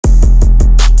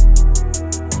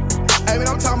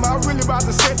talking about really about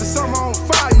to set the summer on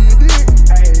fire, you dig?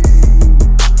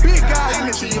 Big guy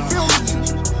energy, you feel me?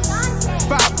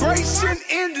 Vibration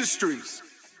Industries.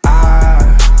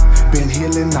 I've been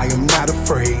healing, I am not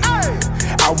afraid.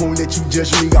 I won't let you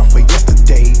judge me off of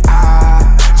yesterday.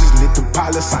 I just lit the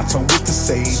Palo Santo with the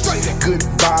sage. Good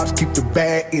vibes, keep the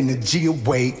bad energy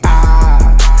away.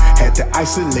 I had to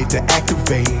isolate to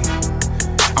activate.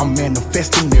 I'm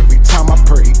manifesting every time I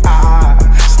pray. I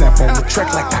snap on the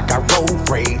track like I got road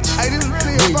rage.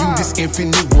 When you this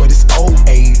infinite, what is old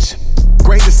age?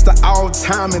 Greatest of all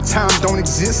time, and time don't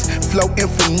exist. Flow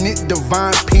infinite,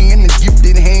 divine pen and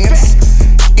gifted hands.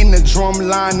 In the drum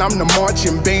line, I'm the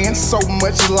marching band. So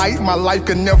much light, my life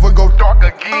can never go dark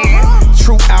again.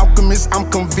 True alchemist, I'm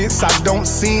convinced I don't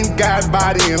sin God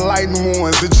by the enlightened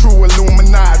ones, the true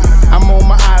Illuminati. I'm on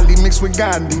my Ali mixed with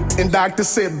Gandhi and Dr.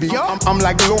 Sebi. I'm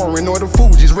like Lauren or the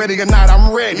Fugees, ready or not,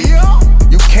 I'm ready.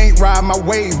 You can't ride my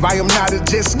wave, I am not a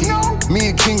jet ski. Me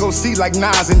and King OC like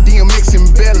Nas and DMX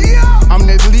and Belly. I'm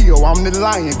that Leo, I'm the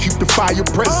lion, keep the fire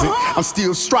present. I'm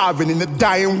still striving in the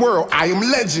dying world, I am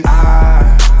legend.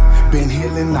 I've been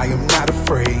healing, I am not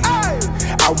afraid.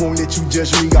 I won't let you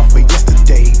judge me off of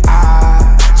yesterday.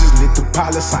 I just lit the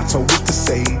Palo Santo with the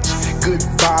sage. Good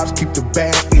vibes, keep the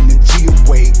bad energy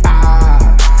away. I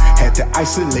had to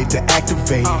isolate to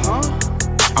activate.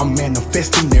 I'm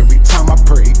manifesting every time I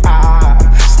pray. I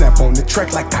snap on the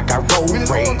track like I got road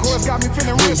rage.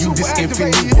 When you this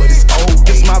infinite, what is old?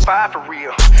 It's my vibe for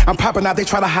real. I'm popping out, they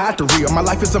try to hide the real. My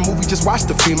life is a movie, just watch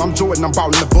the film. I'm Jordan, I'm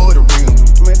ballin' above the rim.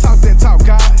 Man, talk that talk,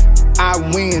 God. I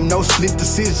win, no split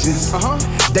decisions.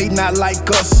 They not like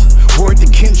us, word to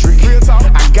Kendrick.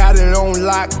 I got it on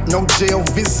lock, no jail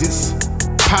visits.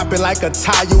 Popping like a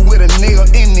tire with a nail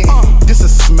in it. This a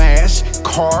smash,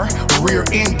 car,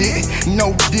 rear-ended.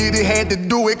 No diddy, had to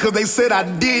do it cause they said I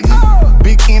didn't.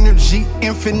 Big energy,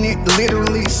 infinite,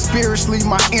 literally, spiritually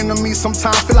my enemy.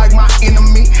 Sometimes feel like my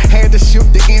enemy. Had to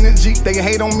shift the energy, they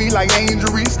hate on me like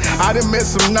injuries. I done met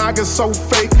some niggas so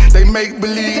fake, they make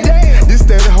believe. This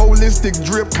that holistic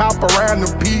drip, cop around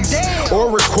the piece.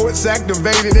 Or Quartz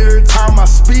activated every time I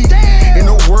speak. In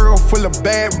a world full of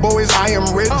bad boys, I am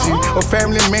Reggie. A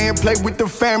family man, play with the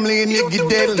family and it get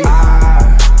deadly.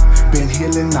 I've been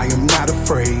healing, I am not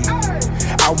afraid.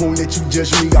 I won't let you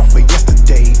judge me off of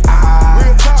yesterday.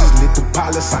 I just lit the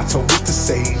Palo Santo with the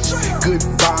sage. Good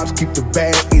vibes, keep the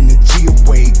bad energy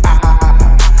away.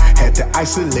 I had to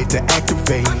isolate to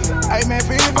activate.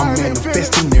 I'm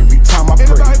manifesting every time I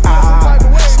pray.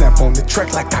 I snap on the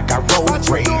track like I got road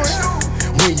rage.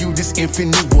 When you this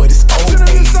infinite, what is old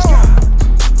age?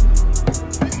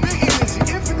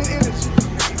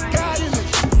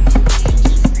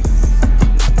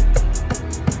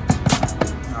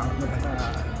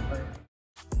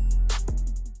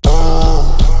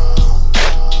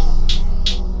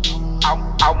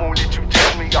 I won't let you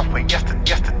tell me off of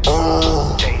yesterday.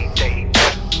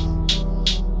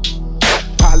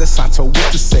 Palo Santo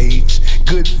with the sage,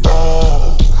 good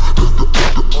vibe.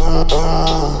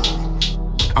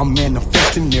 I'm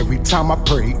manifesting every time I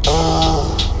pray.